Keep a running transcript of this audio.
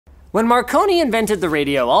When Marconi invented the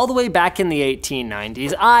radio all the way back in the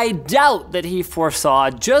 1890s, I doubt that he foresaw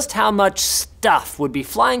just how much stuff would be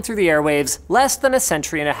flying through the airwaves less than a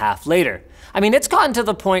century and a half later. I mean, it's gotten to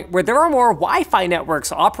the point where there are more Wi-Fi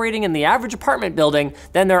networks operating in the average apartment building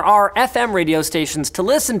than there are FM radio stations to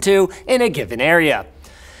listen to in a given area.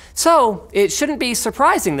 So, it shouldn't be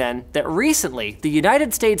surprising then that recently the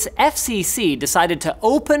United States FCC decided to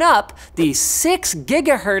open up the 6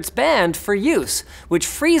 gigahertz band for use, which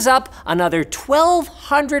frees up another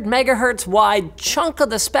 1200 megahertz wide chunk of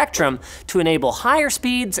the spectrum to enable higher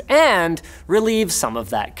speeds and relieve some of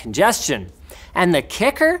that congestion. And the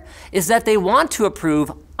kicker is that they want to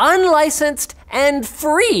approve unlicensed and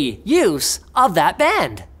free use of that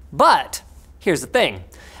band. But here's the thing.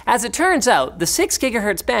 As it turns out, the 6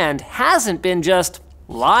 gigahertz band hasn't been just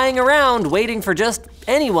lying around waiting for just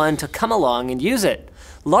anyone to come along and use it.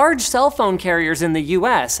 Large cell phone carriers in the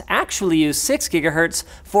US actually use 6 gigahertz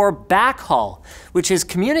for backhaul, which is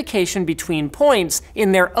communication between points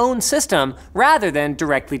in their own system rather than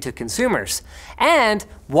directly to consumers. And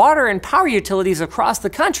water and power utilities across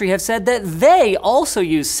the country have said that they also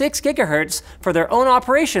use 6 gigahertz for their own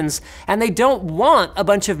operations, and they don't want a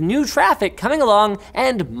bunch of new traffic coming along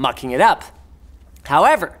and mucking it up.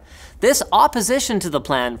 However, this opposition to the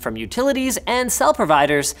plan from utilities and cell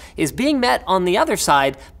providers is being met on the other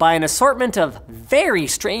side by an assortment of very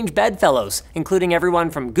strange bedfellows, including everyone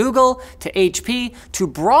from Google to HP to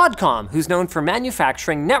Broadcom, who's known for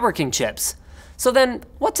manufacturing networking chips. So then,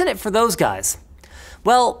 what's in it for those guys?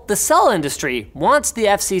 Well, the cell industry wants the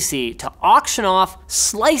FCC to auction off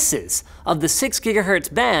slices of the 6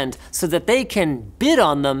 gigahertz band so that they can bid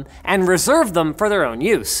on them and reserve them for their own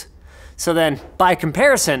use. So then, by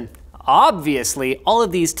comparison, obviously, all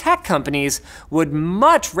of these tech companies would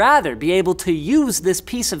much rather be able to use this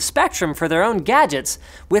piece of spectrum for their own gadgets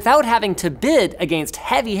without having to bid against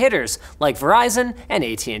heavy hitters like Verizon and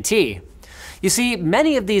AT&T. You see,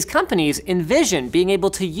 many of these companies envision being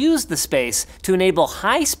able to use the space to enable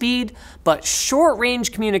high-speed but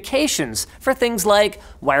short-range communications for things like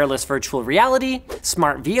wireless virtual reality,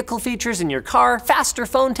 smart vehicle features in your car, faster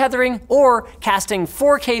phone tethering, or casting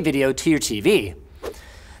 4K video to your TV.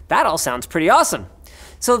 That all sounds pretty awesome.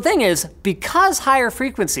 So the thing is, because higher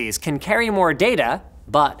frequencies can carry more data,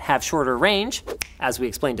 but have shorter range, as we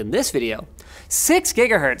explained in this video, 6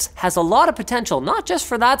 gigahertz has a lot of potential not just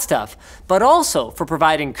for that stuff, but also for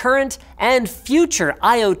providing current and future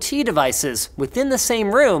IoT devices within the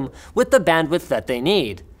same room with the bandwidth that they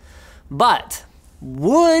need. But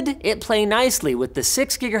would it play nicely with the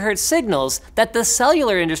 6 gigahertz signals that the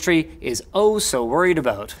cellular industry is oh so worried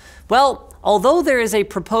about? Well, although there is a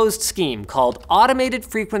proposed scheme called Automated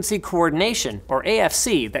Frequency Coordination, or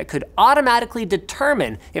AFC, that could automatically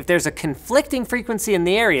determine if there's a conflicting frequency in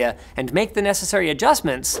the area and make the necessary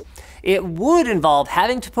adjustments, it would involve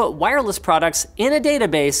having to put wireless products in a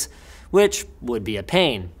database, which would be a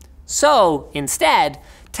pain. So, instead,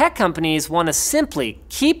 tech companies want to simply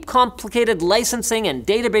keep complicated licensing and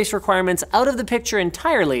database requirements out of the picture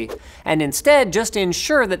entirely, and instead just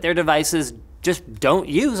ensure that their devices just don't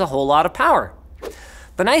use a whole lot of power.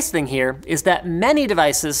 The nice thing here is that many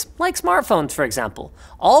devices, like smartphones for example,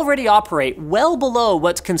 already operate well below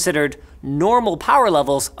what's considered normal power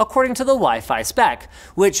levels according to the Wi-Fi spec,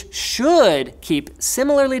 which should keep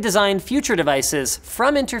similarly designed future devices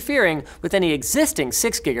from interfering with any existing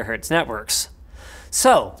 6 gigahertz networks.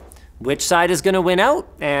 So, which side is going to win out,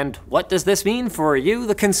 and what does this mean for you,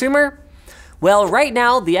 the consumer? Well, right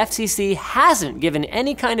now, the FCC hasn't given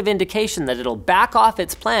any kind of indication that it'll back off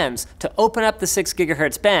its plans to open up the 6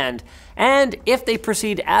 gigahertz band, and if they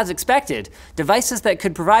proceed as expected, devices that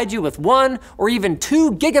could provide you with 1 or even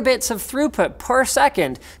 2 gigabits of throughput per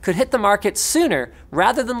second could hit the market sooner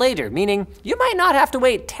rather than later, meaning you might not have to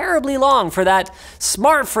wait terribly long for that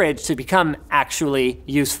smart fridge to become actually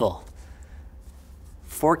useful.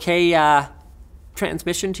 4K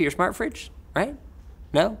transmission to your smart fridge, right?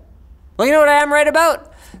 No? Well, you know what I am right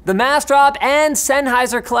about? The Mass Drop and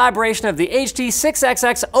Sennheiser collaboration of the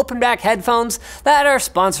HD6XX open back headphones that are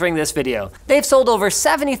sponsoring this video. They've sold over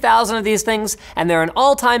 70,000 of these things, and they're an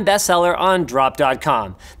all-time bestseller on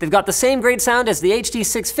drop.com. They've got the same great sound as the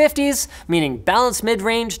HD650s, meaning balanced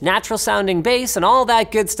mid-range, natural sounding bass, and all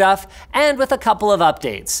that good stuff, and with a couple of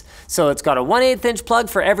updates. So it's got a 1/8 inch plug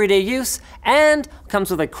for everyday use, and comes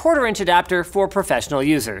with a 1/4 inch adapter for professional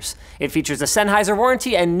users. It features a Sennheiser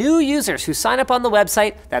warranty, and new users who sign up on the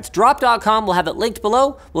website, that's drop.com, we'll have it linked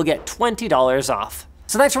below, will get $20 off.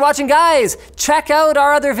 So thanks for watching, guys. Check out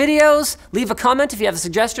our other videos. Leave a comment if you have a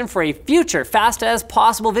suggestion for a future fast as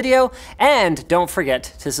possible video, and don't forget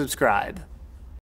to subscribe.